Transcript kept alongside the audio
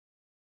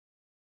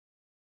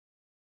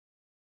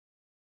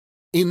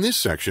In this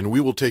section, we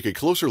will take a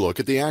closer look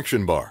at the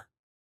action bar.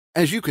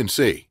 As you can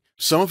see,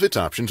 some of its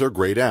options are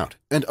grayed out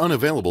and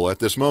unavailable at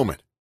this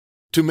moment.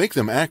 To make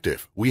them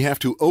active, we have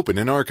to open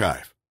an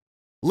archive.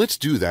 Let's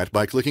do that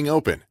by clicking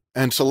Open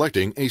and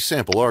selecting a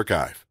sample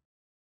archive.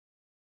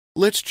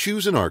 Let's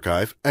choose an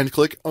archive and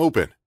click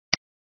Open.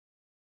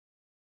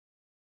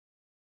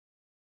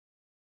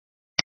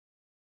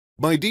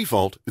 By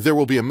default, there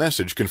will be a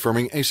message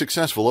confirming a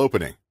successful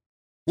opening.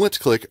 Let's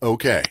click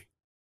OK.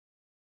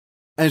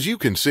 As you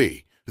can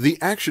see, the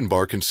action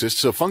bar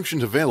consists of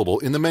functions available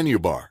in the menu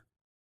bar.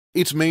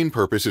 Its main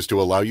purpose is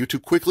to allow you to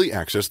quickly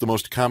access the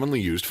most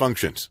commonly used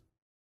functions.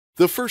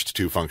 The first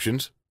two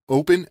functions,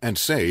 Open and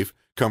Save,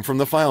 come from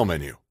the File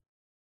menu.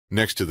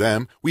 Next to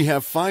them, we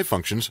have 5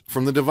 functions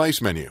from the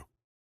Device menu: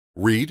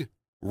 Read,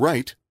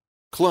 Write,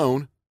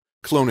 Clone,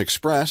 Clone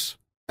Express,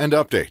 and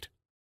Update.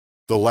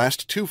 The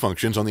last 2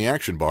 functions on the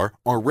action bar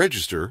are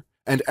Register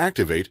and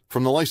Activate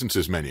from the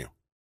Licenses menu.